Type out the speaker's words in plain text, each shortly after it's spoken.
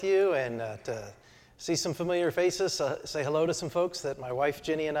You and to see some familiar faces, say hello to some folks that my wife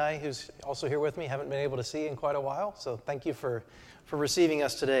Jenny and I, who's also here with me, haven't been able to see in quite a while. So thank you for receiving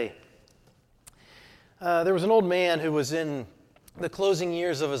us today. There was an old man who was in the closing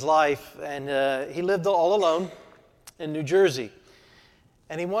years of his life, and he lived all alone in New Jersey.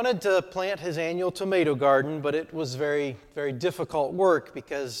 And he wanted to plant his annual tomato garden, but it was very, very difficult work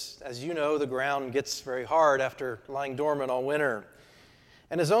because, as you know, the ground gets very hard after lying dormant all winter.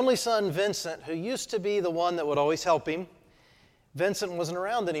 And his only son, Vincent, who used to be the one that would always help him, Vincent wasn't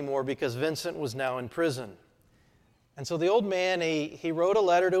around anymore because Vincent was now in prison. And so the old man, he wrote a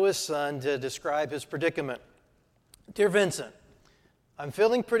letter to his son to describe his predicament. Dear Vincent, I'm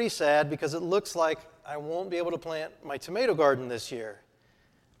feeling pretty sad because it looks like I won't be able to plant my tomato garden this year.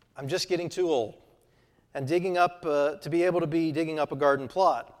 I'm just getting too old and digging up to be able to be digging up a garden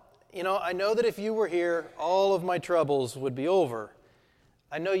plot. You know, I know that if you were here, all of my troubles would be over.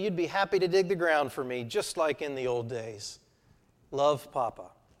 I know you'd be happy to dig the ground for me, just like in the old days. Love, Papa.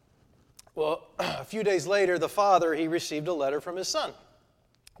 Well, a few days later, the father, he received a letter from his son.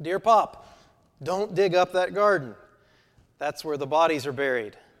 Dear Pop, don't dig up that garden. That's where the bodies are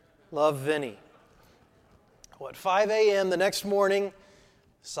buried. Love, Vinny. Well, at 5 a.m. the next morning,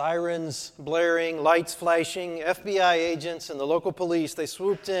 sirens blaring, lights flashing, FBI agents and the local police, they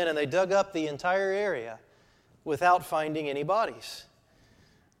swooped in and they dug up the entire area without finding any bodies.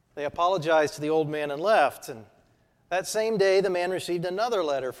 They apologized to the old man and left, and that same day the man received another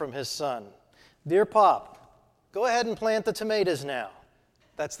letter from his son. Dear Pop, go ahead and plant the tomatoes now.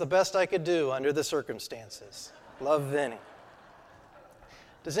 That's the best I could do under the circumstances. Love, Vinny.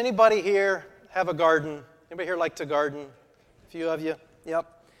 Does anybody here have a garden? Anybody here like to garden? A few of you?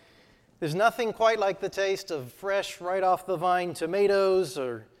 Yep. There's nothing quite like the taste of fresh, right off the vine tomatoes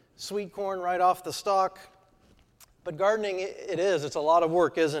or sweet corn right off the stalk. But gardening, it's a lot of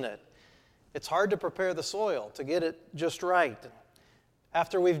work, isn't it? It's hard to prepare the soil, to get it just right.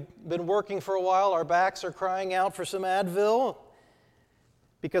 After we've been working for a while, our backs are crying out for some Advil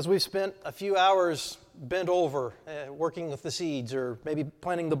because we've spent a few hours bent over working with the seeds or maybe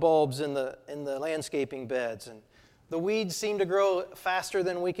planting the bulbs in the landscaping beds. And the weeds seem to grow faster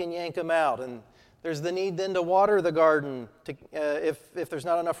than we can yank them out. And there's the need then to water the garden if there's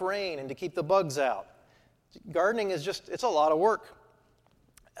not enough rain and to keep the bugs out. Gardening it's a lot of work.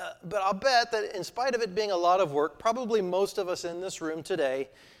 But I'll bet that in spite of it being a lot of work, probably most of us in this room today,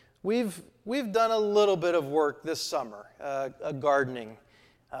 we've done a little bit of work this summer, gardening.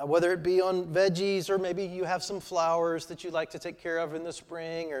 Whether it be on veggies or maybe you have some flowers that you like to take care of in the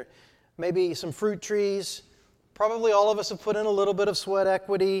spring or maybe some fruit trees. Probably all of us have put in a little bit of sweat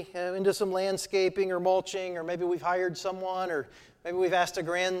equity into some landscaping or mulching, or maybe we've hired someone, or maybe we've asked a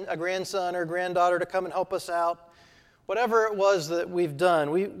grandson or granddaughter to come and help us out. Whatever it was that we've done,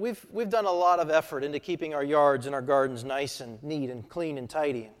 we've done a lot of effort into keeping our yards and our gardens nice and neat and clean and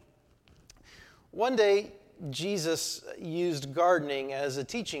tidy. One day, Jesus used gardening as a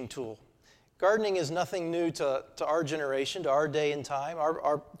teaching tool. Gardening is nothing new to our generation, to our day and time,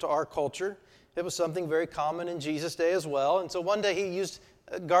 to our culture. It was something very common in Jesus' day as well. And so one day he used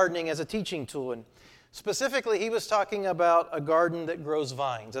gardening as a teaching tool. And specifically, he was talking about a garden that grows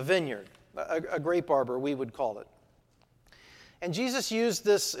vines, a vineyard, a grape arbor, we would call it. And Jesus used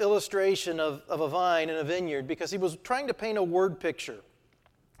this illustration of a vine and a vineyard because he was trying to paint a word picture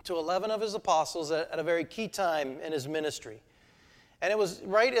to 11 of his apostles at a very key time in his ministry. And it was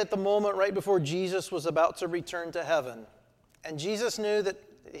right at the moment, right before Jesus was about to return to heaven. And Jesus knew that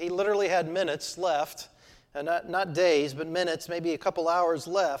he literally had minutes left, and not days, but minutes, maybe a couple hours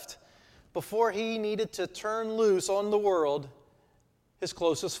left, before he needed to turn loose on the world his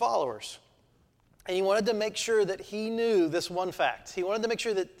closest followers. And he wanted to make sure that he knew this one fact. He wanted to make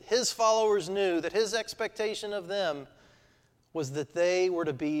sure that his followers knew that his expectation of them was that they were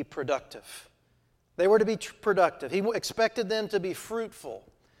to be productive. They were to be productive. He expected them to be fruitful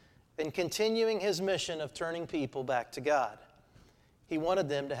in continuing his mission of turning people back to God. He wanted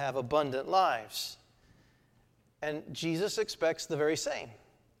them to have abundant lives. And Jesus expects the very same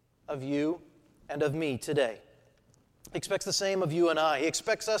of you and of me today. He expects the same of you and I. He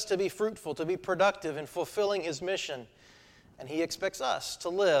expects us to be fruitful, to be productive in fulfilling his mission. And he expects us to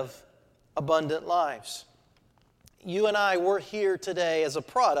live abundant lives. You and I, we're here today as a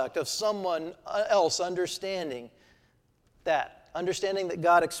product of someone else understanding that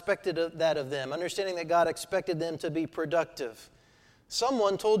God expected that of them, understanding that God expected them to be productive.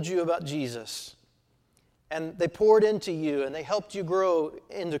 Someone told you about Jesus, and they poured into you, and they helped you grow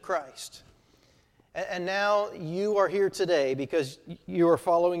into Christ. And now you are here today because you are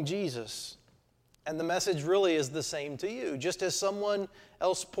following Jesus. And the message really is the same to you. Just as someone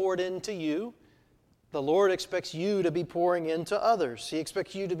else poured into you, the Lord expects you to be pouring into others. He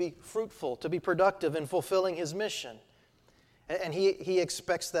expects you to be fruitful, to be productive in fulfilling His mission. And He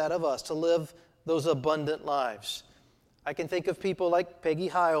expects that of us, to live those abundant lives. I can think of people like Peggy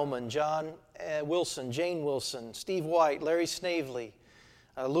Heilman, John Wilson, Jane Wilson, Steve White, Larry Snavely,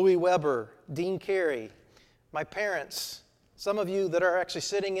 Louis Weber, Dean Carey, my parents, some of you that are actually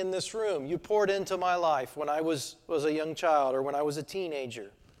sitting in this room. You poured into my life when I was a young child or when I was a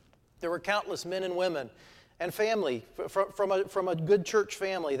teenager. There were countless men and women and family from a good church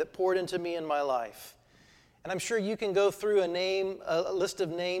family that poured into me in my life. And I'm sure you can go through a list of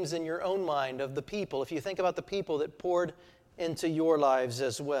names in your own mind of the people, if you think about the people that poured into your lives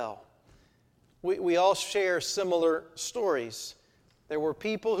as well. We all share similar stories. There were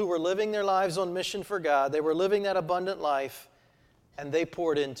people who were living their lives on mission for God. They were living that abundant life, and they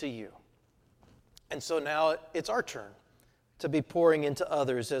poured into you. And so now it's our turn to be pouring into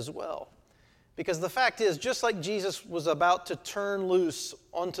others as well. Because the fact is, just like Jesus was about to turn loose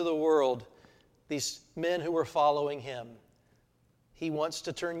onto the world, these men who were following Him, He wants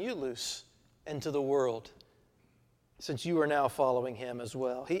to turn you loose into the world, since you are now following Him as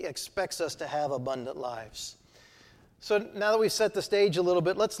well. He expects us to have abundant lives. So now that we've set the stage a little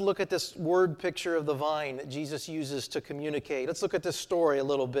bit, let's look at this word picture of the vine that Jesus uses to communicate. Let's look at this story a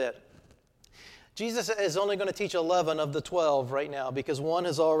little bit. Jesus is only going to teach 11 of the 12 right now because one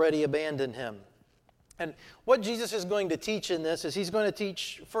has already abandoned Him. And what Jesus is going to teach in this is He's going to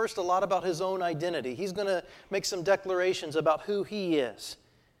teach first a lot about His own identity. He's going to make some declarations about who He is.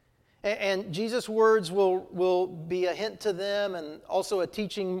 And Jesus' words will be a hint to them and also a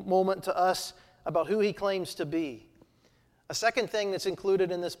teaching moment to us about who He claims to be. A second thing that's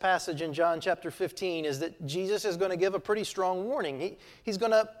included in this passage in John chapter 15 is that Jesus is going to give a pretty strong warning. He's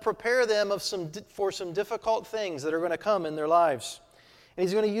going to prepare them for some difficult things that are going to come in their lives. And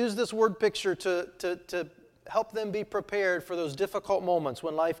He's going to use this word picture to help them be prepared for those difficult moments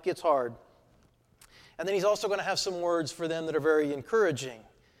when life gets hard. And then He's also going to have some words for them that are very encouraging,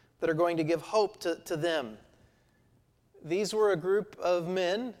 that are going to give hope to them. These were a group of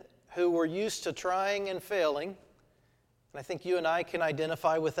men who were used to trying and failing. And I think you and I can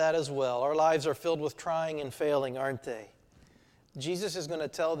identify with that as well. Our lives are filled with trying and failing, aren't they? Jesus is going to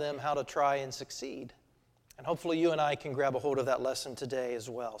tell them how to try and succeed. And hopefully you and I can grab a hold of that lesson today as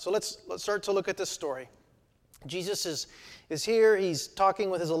well. So let's start to look at this story. Jesus is here. He's talking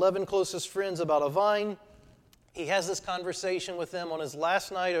with His 11 closest friends about a vine. He has this conversation with them on His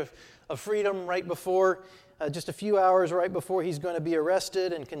last night of freedom right before, just a few hours right before He's going to be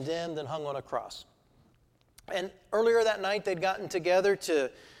arrested and condemned and hung on a cross. And earlier that night, they'd gotten together to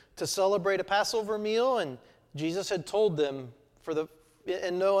celebrate a Passover meal, and Jesus had told them,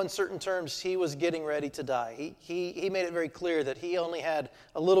 in no uncertain terms, He was getting ready to die. He made it very clear that He only had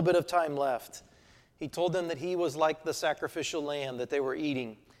a little bit of time left. He told them that He was like the sacrificial lamb that they were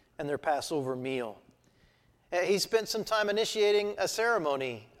eating in their Passover meal. He spent some time initiating a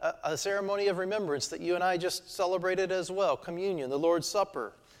ceremony of remembrance that you and I just celebrated as well, communion, the Lord's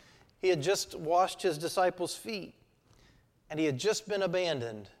Supper. He had just washed His disciples' feet, and He had just been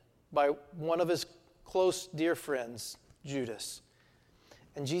abandoned by one of His close, dear friends, Judas.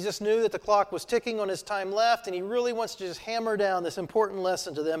 And Jesus knew that the clock was ticking on His time left, and He really wants to just hammer down this important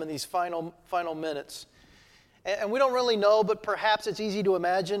lesson to them in these final minutes. And we don't really know, but perhaps it's easy to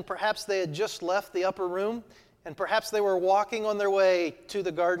imagine. Perhaps they had just left the upper room, and perhaps they were walking on their way to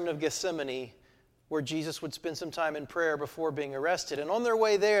the Garden of Gethsemane, where Jesus would spend some time in prayer before being arrested. And on their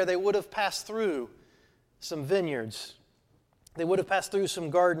way there, they would have passed through some vineyards. They would have passed through some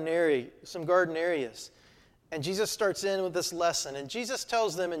garden areas. And Jesus starts in with this lesson. And Jesus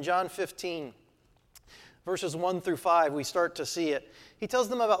tells them in John 15, verses 1 through 5, we start to see it. He tells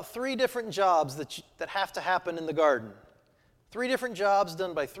them about 3 different jobs that have to happen in the garden. 3 different jobs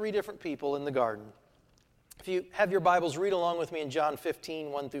done by 3 different people in the garden. If you have your Bibles, read along with me in John 15,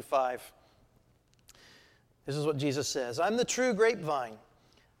 1 through 5. This is what Jesus says. I'm the true grapevine,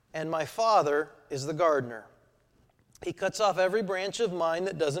 and my Father is the gardener. He cuts off every branch of mine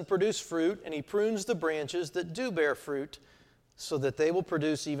that doesn't produce fruit, and He prunes the branches that do bear fruit, so that they will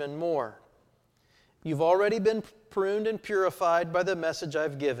produce even more. You've already been pruned and purified by the message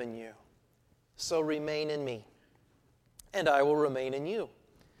I've given you. So remain in me, and I will remain in you.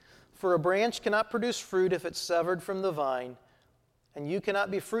 For a branch cannot produce fruit if it's severed from the vine, and you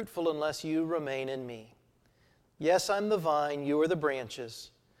cannot be fruitful unless you remain in me. Yes, I'm the vine, you are the branches.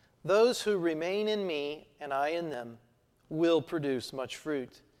 Those who remain in me and I in them will produce much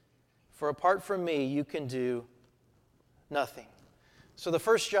fruit. For apart from me, you can do nothing. So the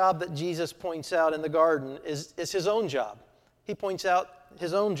first job that Jesus points out in the garden is his own job. He points out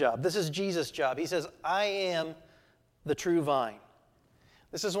his own job. This is Jesus' job. He says, I am the true vine.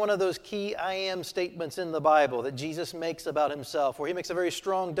 This is one of those key I am statements in the Bible that Jesus makes about himself, where he makes a very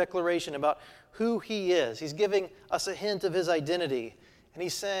strong declaration about who he is. He's giving us a hint of his identity. And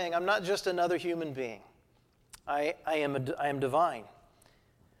he's saying, I'm not just another human being. I am divine.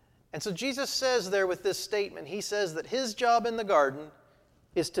 And so Jesus says there with this statement, he says that his job in the garden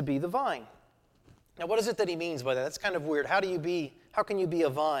is to be the vine. Now, what is it that he means by that? That's kind of weird. How can you be a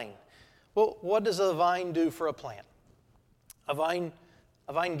vine? Well, what does a vine do for a plant? A vine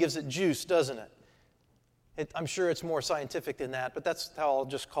gives it juice, doesn't it? I'm sure it's more scientific than that, but that's how I'll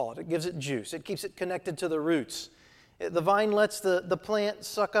just call it. It gives it juice. It keeps it connected to the roots. The vine lets the plant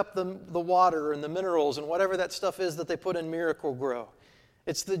suck up the water and the minerals and whatever that stuff is that they put in Miracle-Gro.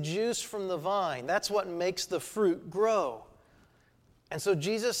 It's the juice from the vine. That's what makes the fruit grow. And so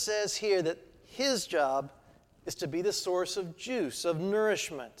Jesus says here that his job is to be the source of juice, of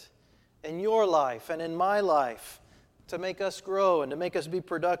nourishment in your life and in my life, to make us grow and to make us be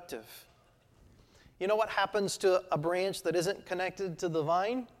productive. You know what happens to a branch that isn't connected to the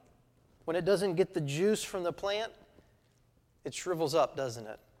vine? When it doesn't get the juice from the plant, it shrivels up, doesn't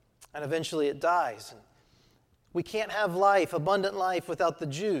it? And eventually it dies. And we can't have life, abundant life, without the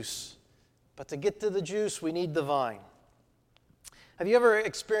juice. But to get to the juice, we need the vine. Have you ever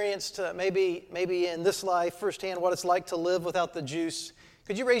experienced, maybe in this life, firsthand, what it's like to live without the juice?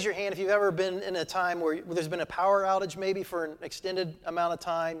 Could you raise your hand if you've ever been in a time where there's been a power outage maybe for an extended amount of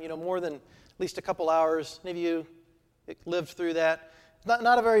time, more than at least a couple hours? Any of you lived through that?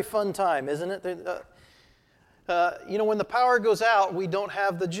 Not a very fun time, isn't it? When the power goes out, we don't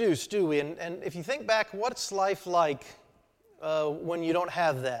have the juice, do we? And if you think back, what's life like when you don't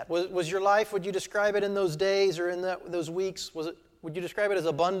have that? Was your life, would you describe it in those days or in those weeks? Would you describe it as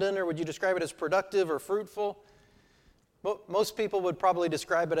abundant, or would you describe it as productive or fruitful? Most people would probably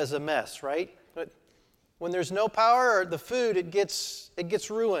describe it as a mess, right? But when there's no power, or the food, it gets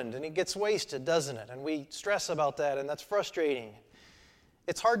ruined and it gets wasted, doesn't it? And we stress about that, and that's frustrating.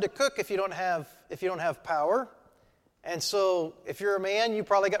 It's hard to cook if you don't have power. And so if you're a man, you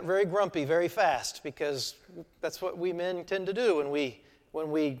probably got very grumpy very fast, because that's what we men tend to do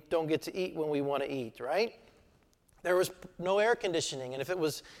when we don't get to eat when we want to eat, right? There was no air conditioning, and if it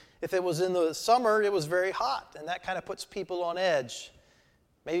was in the summer, it was very hot, and that kind of puts people on edge.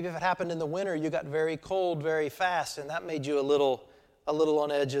 Maybe if it happened in the winter, you got very cold very fast, and that made you a little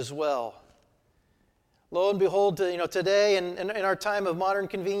on edge as well. Lo and behold, today in our time of modern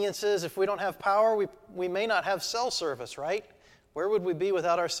conveniences, if we don't have power, we may not have cell service, right? Where would we be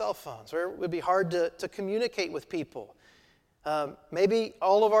without our cell phones? Where it would be hard to communicate with people. Maybe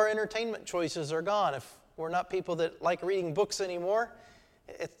all of our entertainment choices are gone. If we're not people that like reading books anymore,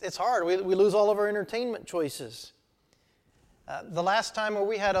 it's hard. We lose all of our entertainment choices. The last time where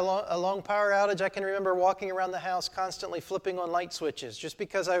we had a long power outage, I can remember walking around the house constantly flipping on light switches, just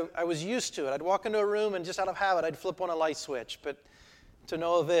because I was used to it. I'd walk into a room and just out of habit, I'd flip on a light switch, but to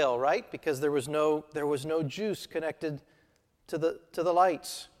no avail, right? Because there was no juice connected to the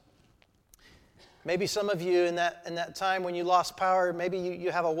lights. Maybe some of you in that time when you lost power, maybe you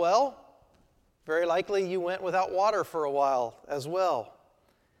have a well. Very likely you went without water for a while as well.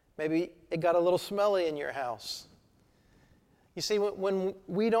 Maybe it got a little smelly in your house. You see, when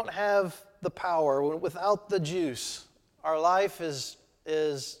we don't have the power, without the juice, our life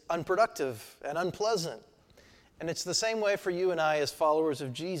is unproductive and unpleasant. And it's the same way for you and I as followers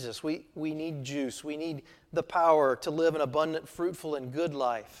of Jesus. We need juice. We need the power to live an abundant, fruitful, and good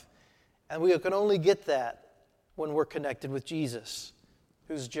life. And we can only get that when we're connected with Jesus,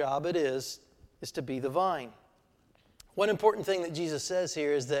 whose job it is to be the vine. One important thing that Jesus says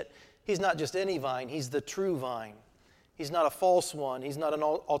here is that he's not just any vine, he's the true vine. He's not a false one. He's not an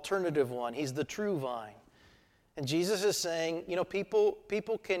alternative one. He's the true vine. And Jesus is saying,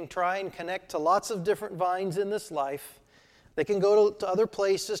 people can try and connect to lots of different vines in this life. They can go to other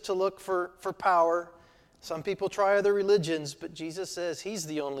places to look for power. Some people try other religions, but Jesus says he's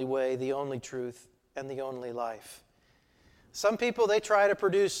the only way, the only truth, and the only life. Some people, they try to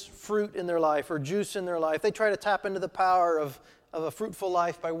produce fruit in their life or juice in their life. They try to tap into the power of a fruitful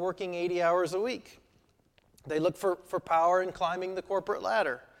life by working 80 hours a week. They look for power in climbing the corporate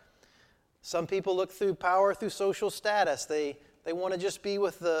ladder. Some people look through power through social status. They want to just be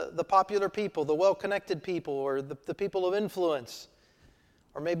with the popular people, the well-connected people, or the people of influence.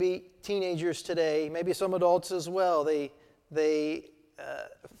 Or maybe teenagers today, maybe some adults as well. They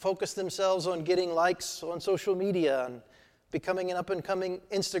focus themselves on getting likes on social media and becoming an up-and-coming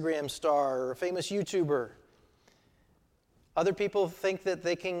Instagram star or a famous YouTuber. Other people think that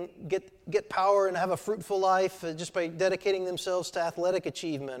they can get power and have a fruitful life just by dedicating themselves to athletic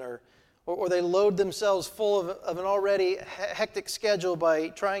achievement, or they load themselves full of an already hectic schedule by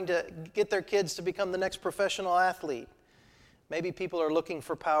trying to get their kids to become the next professional athlete. Maybe people are looking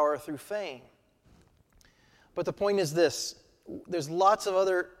for power through fame. But the point is this: there's lots of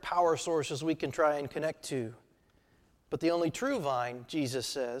other power sources we can try and connect to. But the only true vine, Jesus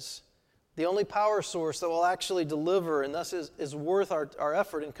says, the only power source that will actually deliver and thus is worth our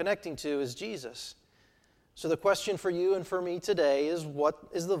effort in connecting to is Jesus. So the question for you and for me today is, what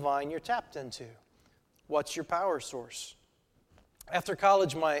is the vine you're tapped into? What's your power source? After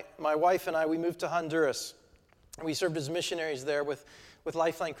college, my wife and I, we moved to Honduras. We served as missionaries there with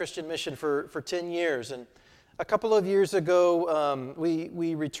Lifeline Christian Mission for 10 years. And a couple of years ago,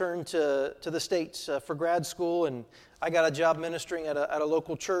 we returned to the States for grad school, and I got a job ministering at a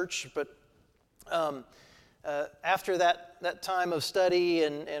local church. But after that time of study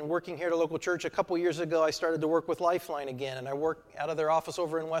and working here at a local church, a couple years ago, I started to work with Lifeline again, and I work out of their office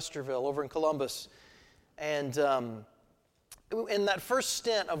over in Westerville, over in Columbus. And in that first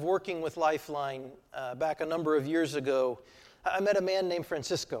stint of working with Lifeline back a number of years ago, I met a man named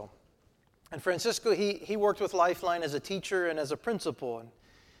Francisco. And Francisco, he worked with Lifeline as a teacher and as a principal. And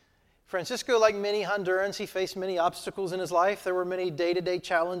Francisco, like many Hondurans, he faced many obstacles in his life. There were many day-to-day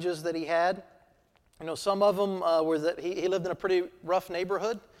challenges that he had. You know, some of them were that he lived in a pretty rough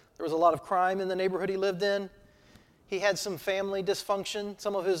neighborhood. There was a lot of crime in the neighborhood he lived in. He had some family dysfunction.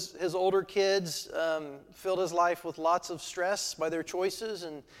 Some of his older kids filled his life with lots of stress by their choices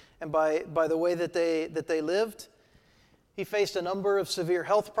and by the way that they lived. He faced a number of severe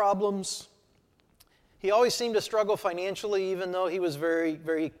health problems. He always seemed to struggle financially, even though he was very,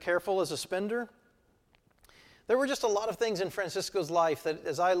 very careful as a spender. There were just a lot of things in Francisco's life that,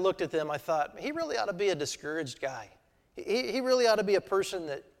 as I looked at them, I thought, he really ought to be a discouraged guy. He really ought to be a person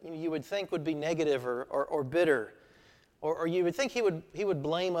that you would think would be negative or bitter, or you would think he would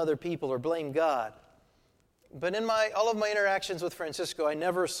blame other people or blame God. But in all of my interactions with Francisco, I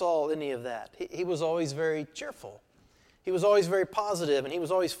never saw any of that. He was always very cheerful. He was always very positive, and he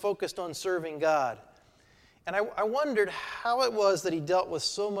was always focused on serving God. And I wondered how it was that he dealt with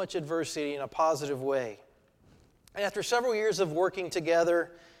so much adversity in a positive way. And after several years of working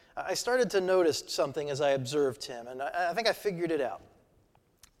together, I started to notice something as I observed him, and I think I figured it out.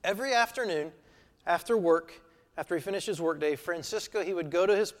 Every afternoon, after work, after he finished his workday, Francisco, he would go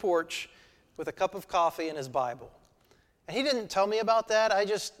to his porch with a cup of coffee and his Bible. And he didn't tell me about that. I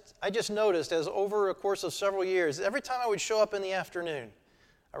just noticed, as over a course of several years, every time I would show up in the afternoon,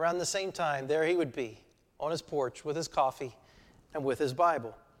 around the same time, there he would be on his porch with his coffee and with his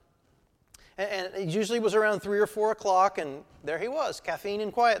Bible. And it usually was around 3 or 4 o'clock, and there he was, caffeine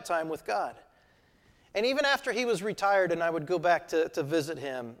and quiet time with God. And even after he was retired and I would go back to visit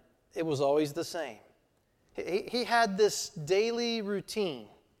him, it was always the same. He had this daily routine,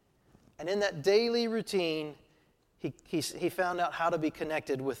 and in that daily routine, he found out how to be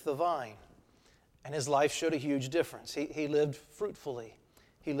connected with the vine. And his life showed a huge difference. He lived fruitfully.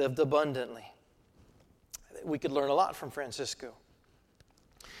 He lived abundantly. We could learn a lot from Francisco.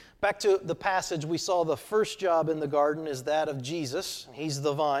 Back to the passage, we saw the first job in the garden is that of Jesus. He's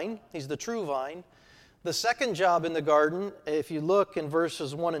the vine. He's the true vine. The second job in the garden, if you look in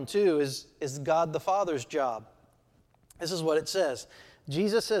verses 1 and 2, is God the Father's job. This is what it says.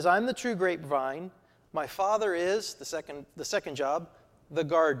 Jesus says, "I'm the true grapevine. My Father is," the second job, "the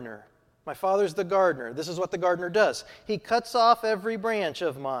gardener." My Father's the gardener. This is what the gardener does. He cuts off every branch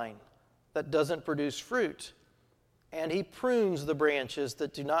of mine that doesn't produce fruit, and he prunes the branches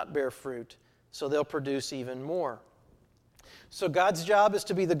that do not bear fruit, so they'll produce even more. So God's job is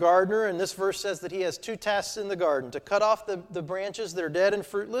to be the gardener, and this verse says that he has 2 tasks in the garden: to cut off the branches that are dead and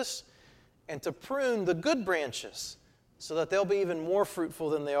fruitless, and to prune the good branches so that they'll be even more fruitful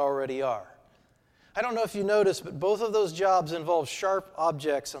than they already are. I don't know if you noticed, but both of those jobs involve sharp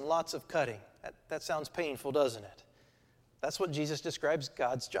objects and lots of cutting. That sounds painful, doesn't it? That's what Jesus describes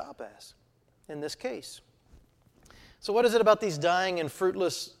God's job as in this case. So what is it about these dying and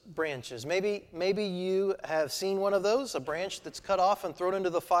fruitless branches? Maybe you have seen one of those, a branch that's cut off and thrown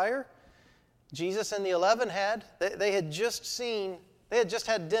into the fire. Jesus and the 11 had. They had just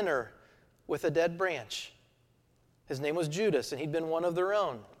had dinner with a dead branch. His name was Judas, and he'd been one of their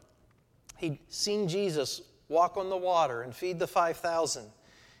own. He'd seen Jesus walk on the water and feed the 5,000.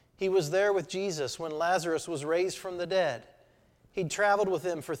 He was there with Jesus when Lazarus was raised from the dead. He'd traveled with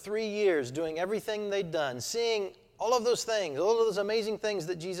him for 3 years, doing everything they'd done, seeing all of those things, all of those amazing things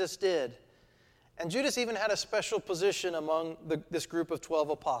that Jesus did. And Judas even had a special position among this group of 12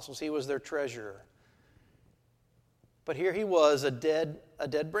 apostles. He was their treasurer. But here he was, a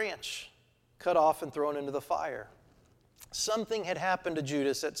dead branch, cut off and thrown into the fire. Something had happened to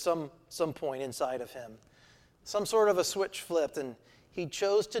Judas at some point inside of him. Some sort of a switch flipped, and he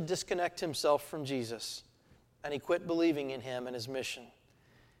chose to disconnect himself from Jesus, and he quit believing in him and his mission.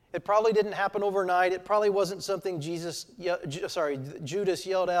 It probably didn't happen overnight. It probably wasn't something Judas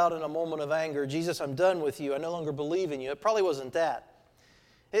yelled out in a moment of anger, "Jesus, I'm done with you. I no longer believe in you." It probably wasn't that.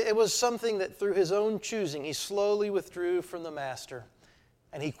 It was something that through his own choosing, he slowly withdrew from the Master,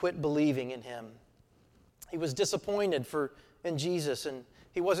 and he quit believing in him. He was disappointed in Jesus, and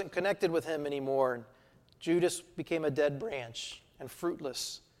he wasn't connected with him anymore. And Judas became a dead branch and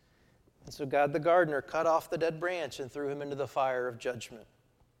fruitless. And so God the gardener cut off the dead branch and threw him into the fire of judgment.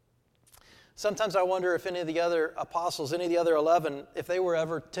 Sometimes I wonder if any of the other apostles, any of the other 11, if they were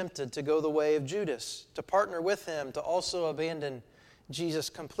ever tempted to go the way of Judas, to partner with him, to also abandon Jesus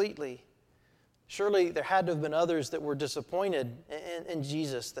completely. Surely there had to have been others that were disappointed in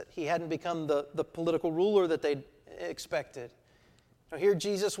Jesus, that he hadn't become the political ruler that they expected. Now, here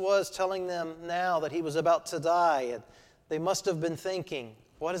Jesus was telling them now that he was about to die, and they must have been thinking,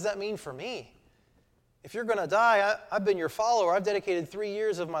 what does that mean for me? If you're going to die, I've been your follower. I've dedicated 3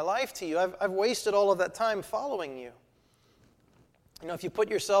 years of my life to you. I've wasted all of that time following you. You know, if you put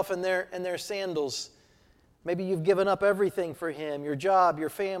yourself in their sandals, maybe you've given up everything for him, your job, your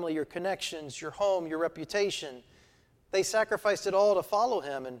family, your connections, your home, your reputation. They sacrificed it all to follow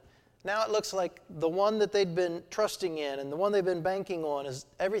him, and now it looks like the one that they'd been trusting in and the one they've been banking on is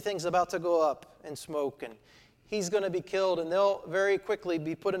everything's about to go up in smoke, and he's going to be killed, and they'll very quickly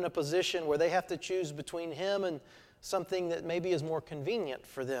be put in a position where they have to choose between him and something that maybe is more convenient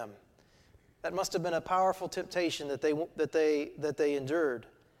for them. That must have been a powerful temptation that they endured.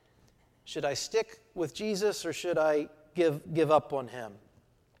 Should I stick with Jesus or should I give up on him?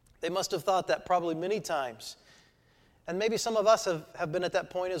 They must have thought that probably many times. And maybe some of us have been at that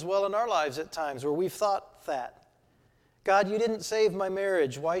point as well in our lives at times where we've thought that. God, you didn't save my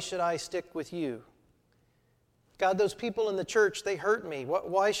marriage. Why should I stick with you? God, those people in the church, they hurt me.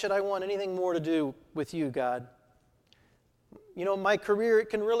 Why should I want anything more to do with you, God? You know, my career, it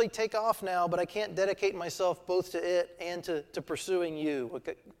can really take off now, but I can't dedicate myself both to it and to pursuing you.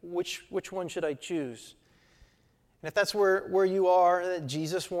 Which one should I choose? And if that's where you are,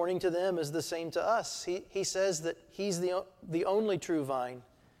 Jesus' warning to them is the same to us. He says that he's the only true vine,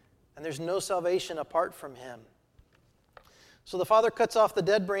 and there's no salvation apart from him. So the Father cuts off the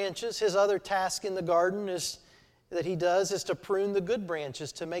dead branches. His other task in the garden is to prune the good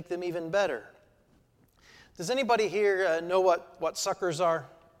branches to make them even better. Does anybody here know what suckers are?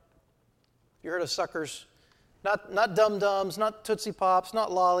 You heard of suckers? Not dum-dums, not Tootsie Pops,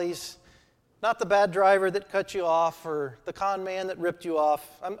 not lollies, not the bad driver that cut you off or the con man that ripped you off.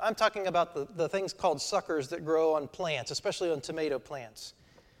 I'm talking about the things called suckers that grow on plants, especially on tomato plants.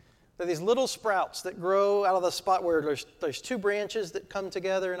 They're these little sprouts that grow out of the spot where there's two branches that come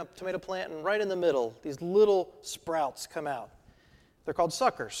together in a tomato plant, and right in the middle, these little sprouts come out. They're called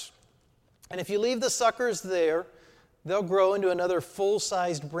suckers. And if you leave the suckers there, they'll grow into another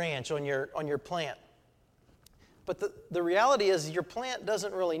full-sized branch on your plant. But the reality is your plant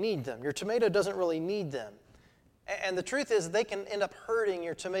doesn't really need them. Your tomato doesn't really need them. And the truth is they can end up hurting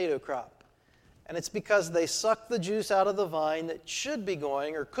your tomato crop. And it's because they suck the juice out of the vine that should be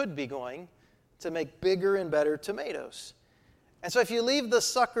going or could be going to make bigger and better tomatoes. And so if you leave the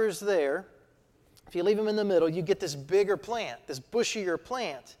suckers there, if you leave them in the middle, you get this bigger plant, this bushier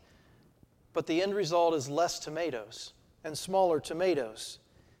plant. But the end result is less tomatoes and smaller tomatoes.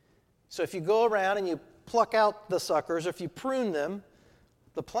 So if you go around and you pluck out the suckers, or if you prune them,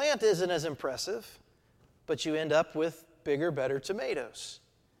 the plant isn't as impressive, but you end up with bigger, better tomatoes.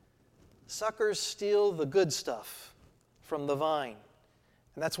 Suckers steal the good stuff from the vine.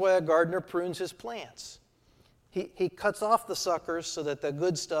 And that's why a gardener prunes his plants. He cuts off the suckers so that the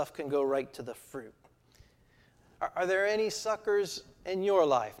good stuff can go right to the fruit. Are there any suckers in your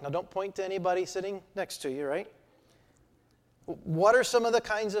life? Now, don't point to anybody sitting next to you, right? What are some of the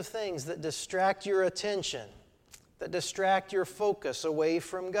kinds of things that distract your attention, that distract your focus away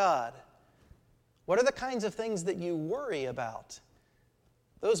from God? What are the kinds of things that you worry about?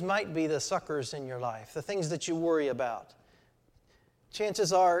 Those might be the suckers in your life, the things that you worry about.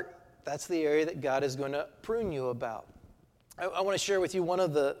 Chances are that's the area that God is going to prune you about. I want to share with you one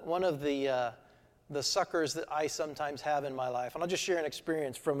of the suckers that I sometimes have in my life. And I'll just share an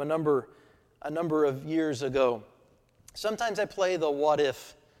experience from a number of years ago. Sometimes I play the what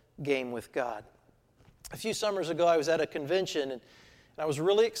if game with God. A few summers ago, I was at a convention, and I was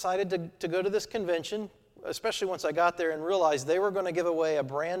really excited to go to this convention, especially once I got there and realized they were going to give away a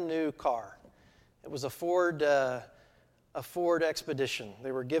brand new car. It was a Ford a Ford Expedition.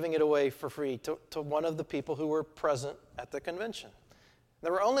 They were giving it away for free to one of the people who were present at the convention.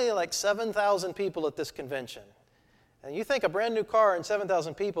 There were only like 7,000 people at this convention. And you think a brand new car and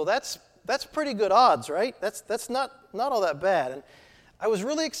 7,000 people, that's pretty good odds, right? That's not all that bad. And I was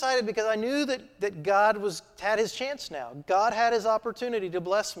really excited because I knew that God had his chance now. God had his opportunity to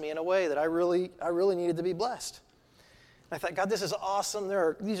bless me in a way that I really needed to be blessed. And I thought, God, this is awesome.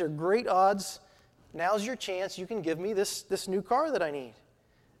 These are great odds. Now's your chance. You can give me this new car that I need.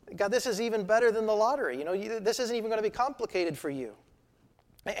 God, this is even better than the lottery. You know, this isn't even going to be complicated for you.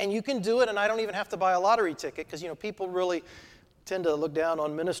 And you can do it, and I don't even have to buy a lottery ticket because, you know, people really tend to look down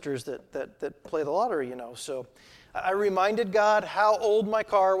on ministers that play the lottery, you know. So I reminded God how old my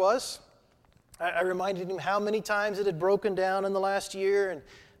car was. I reminded him how many times it had broken down in the last year and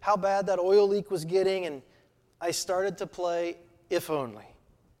how bad that oil leak was getting, and I started to play If Only.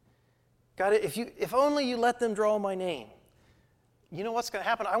 God, if only you let them draw my name. You know what's going to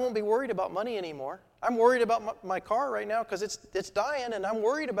happen? I won't be worried about money anymore. I'm worried about my car right now because it's dying, and I'm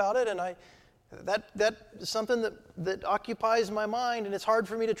worried about it, and that is something that occupies my mind, and it's hard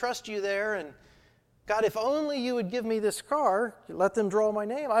for me to trust you there. And God, if only you would give me this car, let them draw my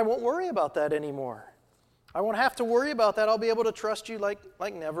name, I won't worry about that anymore. I won't have to worry about that. I'll be able to trust you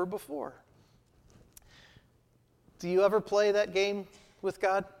like never before. Do you ever play that game with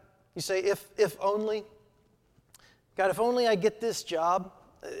God? You say, if only. God, if only I get this job,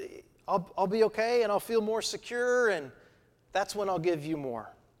 I'll be okay and I'll feel more secure, and that's when I'll give you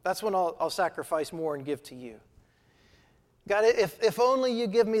more. That's when I'll sacrifice more and give to you. God, if only you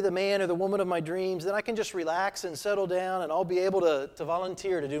give me the man or the woman of my dreams, then I can just relax and settle down, and I'll be able to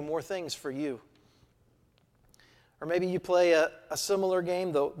volunteer to do more things for you. Or maybe you play a similar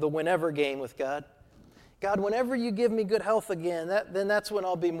game, the whenever game with God. God, whenever you give me good health again, then that's when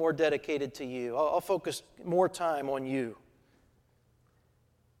I'll be more dedicated to you. I'll focus more time on you.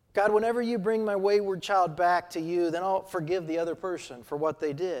 God, whenever you bring my wayward child back to you, then I'll forgive the other person for what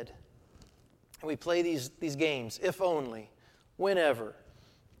they did. And we play these games, if only, whenever.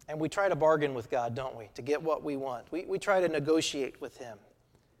 And we try to bargain with God, don't we, to get what we want. We try to negotiate with him.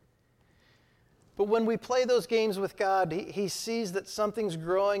 But when we play those games with God, he sees that something's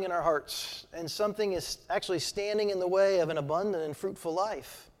growing in our hearts, and something is actually standing in the way of an abundant and fruitful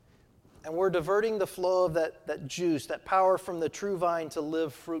life. And we're diverting the flow of that juice, that power from the true vine to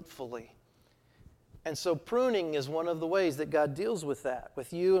live fruitfully. And so pruning is one of the ways that God deals with that,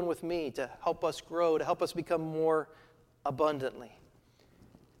 with you and with me, to help us grow, to help us become more abundantly.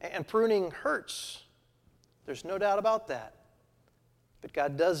 And pruning hurts. There's no doubt about that. But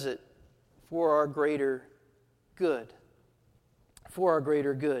God does it for our greater good. For our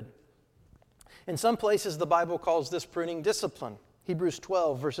greater good. In some places, the Bible calls this pruning discipline. Hebrews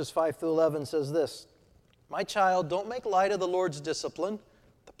 12, verses 5 through 11 says this: "My child, don't make light of the Lord's discipline,"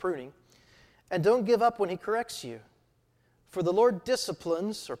 the pruning, "and don't give up when he corrects you. For the Lord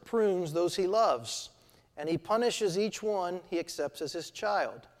disciplines or prunes those he loves, and he punishes each one he accepts as his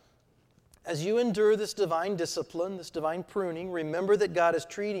child. As you endure this divine discipline, this divine pruning, remember that God is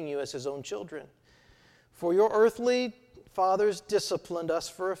treating you as his own children. For your earthly fathers disciplined us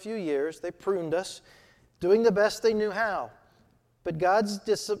for a few years. They pruned us, doing the best they knew how. But God's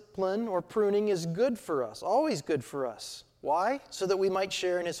discipline or pruning is good for us, always good for us. Why? So that we might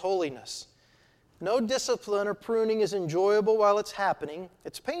share in his holiness. No discipline or pruning is enjoyable while it's happening.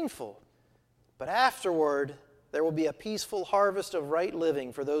 It's painful. But afterward, there will be a peaceful harvest of right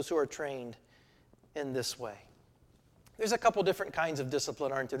living for those who are trained in this way." There's a couple different kinds of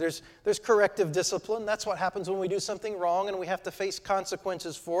discipline, aren't there? There's corrective discipline. That's what happens when we do something wrong and we have to face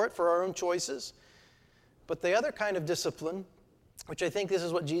consequences for it, for our own choices. But the other kind of discipline, which I think this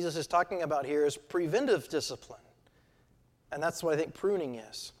is what Jesus is talking about here, is preventive discipline. And that's what I think pruning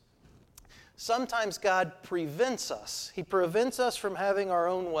is. Sometimes God prevents us. He prevents us from having our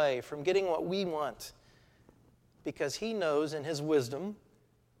own way, from getting what we want, because he knows in his wisdom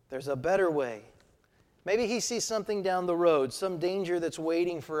there's a better way. Maybe he sees something down the road, some danger that's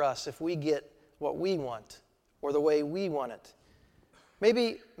waiting for us if we get what we want or the way we want it.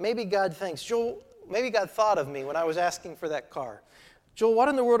 Maybe God thinks, Joel, maybe God thought of me when I was asking for that car. Joel, what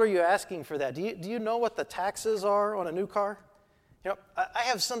in the world are you asking for that? Do you know what the taxes are on a new car? You know, I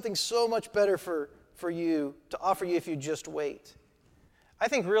have something so much better for you to offer you if you just wait. I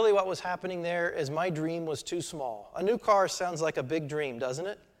think really what was happening there is my dream was too small. A new car sounds like a big dream, doesn't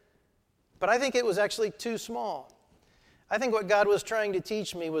it? But I think it was actually too small. I think what God was trying to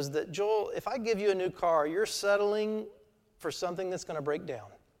teach me was that, Joel, if I give you a new car, you're settling for something that's going to break down.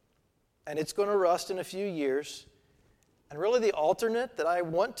 And it's going to rust in a few years. And really the alternate that I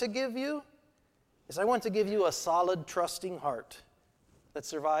want to give you is I want to give you a solid, trusting heart that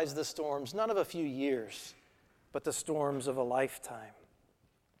survives the storms, not of a few years, but the storms of a lifetime.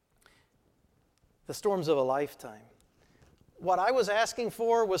 The storms of a lifetime. What I was asking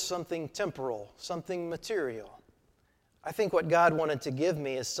for was something temporal, something material. I think what God wanted to give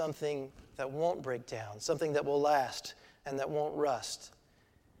me is something that won't break down, something that will last and that won't rust.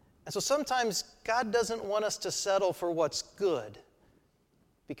 And so sometimes God doesn't want us to settle for what's good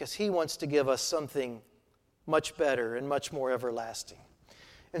because He wants to give us something much better and much more everlasting.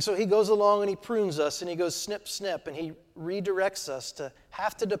 And so He goes along and He prunes us and He goes snip, snip, and He redirects us to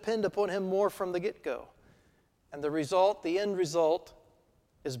have to depend upon Him more from the get-go. And the result, the end result,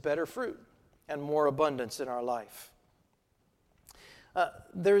 is better fruit and more abundance in our life.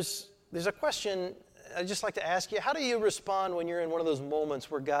 There's a question I'd just like to ask you. How do you respond when you're in one of those moments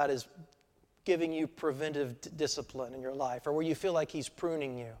where God is giving you preventive discipline in your life, or where you feel like He's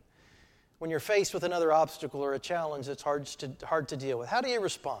pruning you? When you're faced with another obstacle or a challenge that's hard to deal with, how do you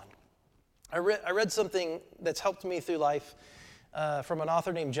respond? I read something that's helped me through life from an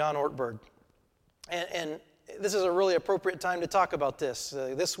author named John Ortberg. And this is a really appropriate time to talk about this.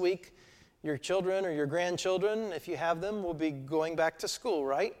 This week, your children or your grandchildren, if you have them, will be going back to school,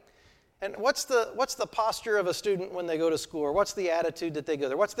 right? And what's the posture of a student when they go to school? Or what's the attitude that they go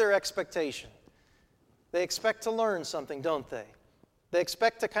there? What's their expectation? They expect to learn something, don't they? They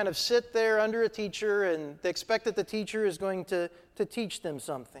expect to kind of sit there under a teacher, and they expect that the teacher is going to teach them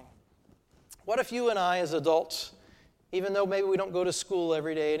something. What if you and I as adults, even though maybe we don't go to school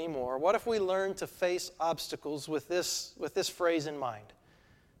every day anymore, what if we learn to face obstacles with this phrase in mind?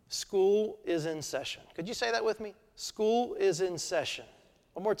 School is in session. Could you say that with me? School is in session.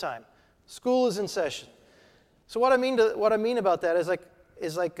 One more time. School is in session. So what I mean about that is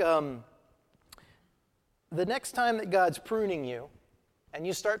like the next time that God's pruning you and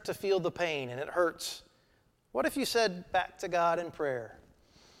you start to feel the pain and it hurts, what if you said back to God in prayer,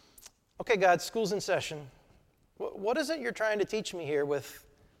 okay, God, school's in session. What is it you're trying to teach me here with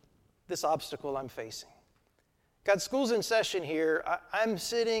this obstacle I'm facing? God, school's in session here. I'm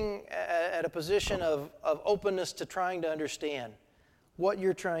sitting at a position of openness to trying to understand what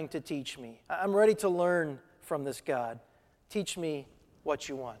you're trying to teach me. I'm ready to learn from this, God. Teach me what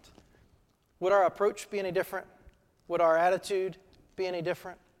you want. Would our approach be any different? Would our attitude be any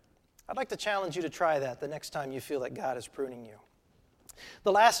different? I'd like to challenge you to try that the next time you feel that God is pruning you.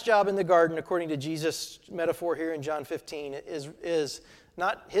 The last job in the garden, according to Jesus' metaphor here in John 15, is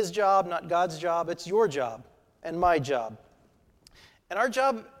not His job, not God's job. It's your job and my job. And our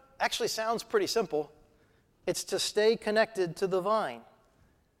job actually sounds pretty simple. It's to stay connected to the vine.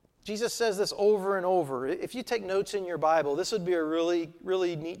 Jesus says this over and over. If you take notes in your Bible, this would be a really,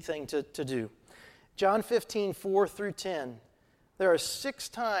 really neat thing to do. John 15, 4 through 10. There are 6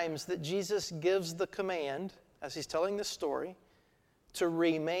 times that Jesus gives the command, as He's telling this story, to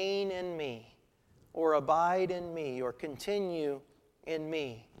remain in me, or abide in me, or continue in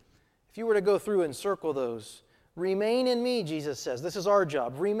me. If you were to go through and circle those, remain in me, Jesus says. This is our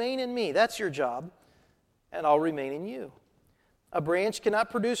job. Remain in me. That's your job. And I'll remain in you. A branch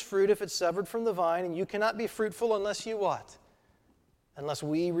cannot produce fruit if it's severed from the vine, and you cannot be fruitful unless you what? Unless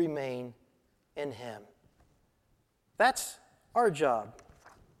we remain in Him. That's our job.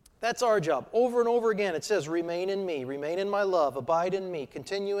 That's our job. Over and over again it says, remain in me, remain in my love, abide in me,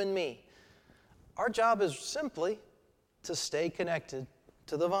 continue in me. Our job is simply to stay connected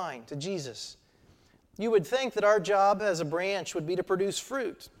to the vine, to Jesus. You would think that our job as a branch would be to produce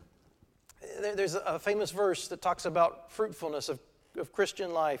fruit. There's a famous verse that talks about fruitfulness of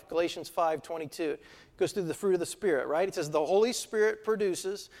Christian life, Galatians 5:22. It goes through the fruit of the Spirit, right? It says the Holy Spirit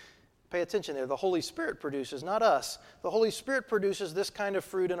produces, pay attention there, the Holy Spirit produces, not us. The Holy Spirit produces this kind of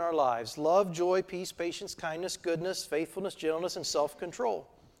fruit in our lives: love, joy, peace, patience, kindness, goodness, faithfulness, gentleness, and self-control.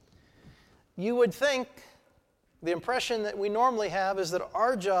 You would think, the impression that we normally have is that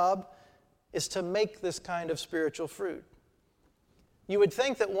our job is to make this kind of spiritual fruit. You would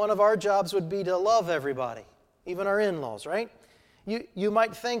think that one of our jobs would be to love everybody, even our in-laws, right? You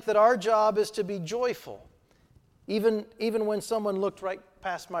might think that our job is to be joyful, even when someone looked right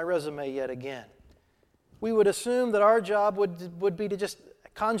past my resume yet again. We would assume that our job would be to just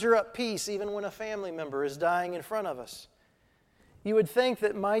conjure up peace even when a family member is dying in front of us. You would think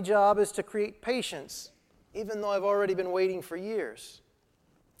that my job is to create patience, even though I've already been waiting for years.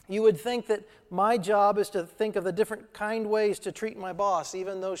 You would think that my job is to think of the different kind ways to treat my boss,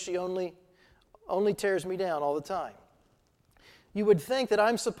 even though she only tears me down all the time. You would think that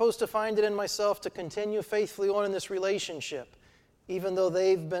I'm supposed to find it in myself to continue faithfully on in this relationship, even though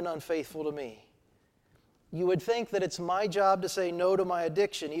they've been unfaithful to me. You would think that it's my job to say no to my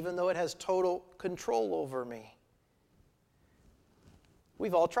addiction, even though it has total control over me.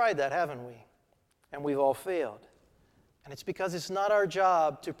 We've all tried that, haven't we? And we've all failed. And it's because it's not our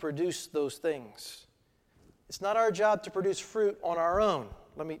job to produce those things. It's not our job to produce fruit on our own.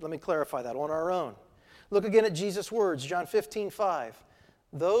 Let me clarify that, on our own. Look again at Jesus' words, John 15:5.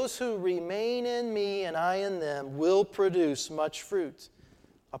 Those who remain in me and I in them will produce much fruit.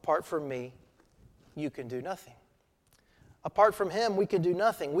 Apart from me, you can do nothing. Apart from him, we can do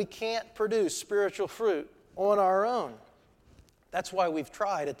nothing. We can't produce spiritual fruit on our own. That's why we've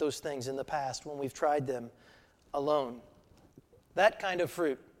tried at those things in the past when we've tried them alone. That kind of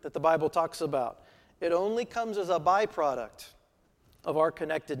fruit that the Bible talks about, it only comes as a byproduct of our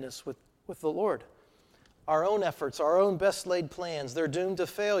connectedness with the Lord. Our own efforts, our own best laid plans, they're doomed to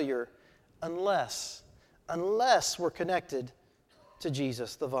failure unless we're connected to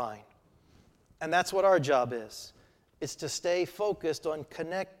Jesus, the vine. And that's what our job is. It's to stay focused on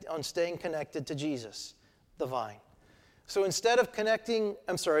staying connected to Jesus, the vine. So instead of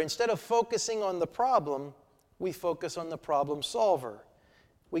focusing on the problem, we focus on the problem solver.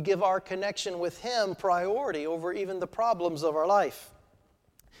 We give our connection with him priority over even the problems of our life.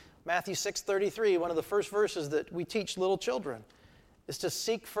 Matthew 6:33, one of the first verses that we teach little children, is to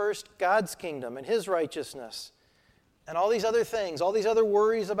seek first God's kingdom and his righteousness. And all these other things, all these other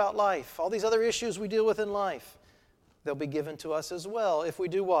worries about life, all these other issues we deal with in life, they'll be given to us as well if we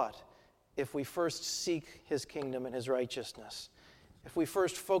do what? If we first seek his kingdom and his righteousness. If we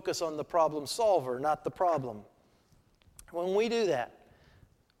first focus on the problem solver, not the problem. When we do that,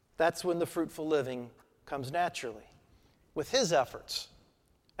 that's when the fruitful living comes naturally, with his efforts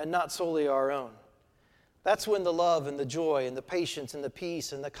and not solely our own. That's when the love and the joy and the patience and the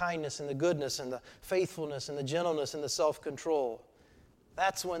peace and the kindness and the goodness and the faithfulness and the gentleness and the self-control,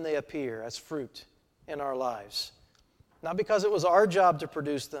 that's when they appear as fruit in our lives. Not because it was our job to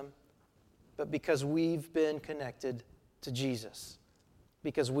produce them, but because we've been connected to Jesus,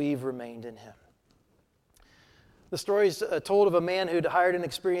 because we've remained in him. The story is told of a man who'd hired an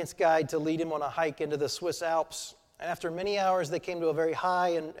experienced guide to lead him on a hike into the Swiss Alps. And after many hours, they came to a very high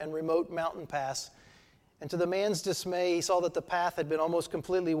and remote mountain pass. And to the man's dismay, he saw that the path had been almost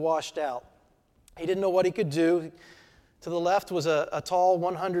completely washed out. He didn't know what he could do. To the left was a tall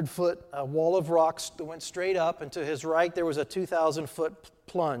 100-foot wall of rocks that went straight up, and to his right there was a 2,000-foot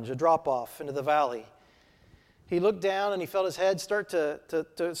plunge, a drop-off into the valley. He looked down and he felt his head start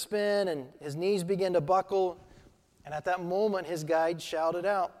to spin, and his knees began to buckle. And at that moment, his guide shouted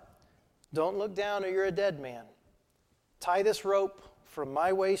out, "Don't look down or you're a dead man. Tie this rope from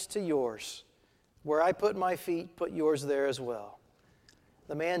my waist to yours. Where I put my feet, put yours there as well."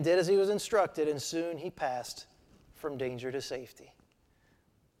 The man did as he was instructed, and soon he passed from danger to safety.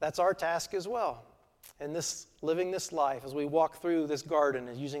 That's our task as well. In this living this life, as we walk through this garden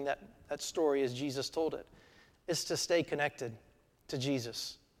and using that story as Jesus told it, is to stay connected to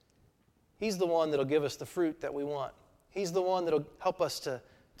Jesus. He's the one that'll give us the fruit that we want. He's the one that'll help us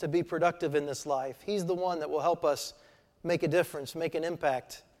to be productive in this life. He's the one that will help us make a difference, make an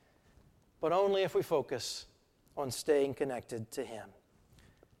impact, but only if we focus on staying connected to him.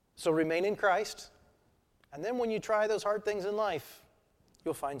 So remain in Christ, and then when you try those hard things in life,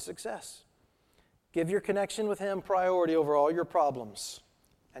 you'll find success. Give your connection with him priority over all your problems,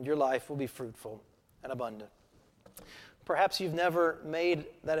 and your life will be fruitful and abundant. Perhaps you've never made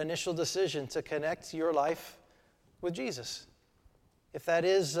that initial decision to connect your life with Jesus. If that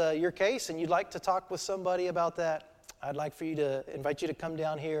is your case and you'd like to talk with somebody about that, I'd like for you to invite you to come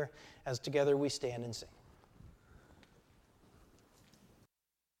down here as together we stand and sing.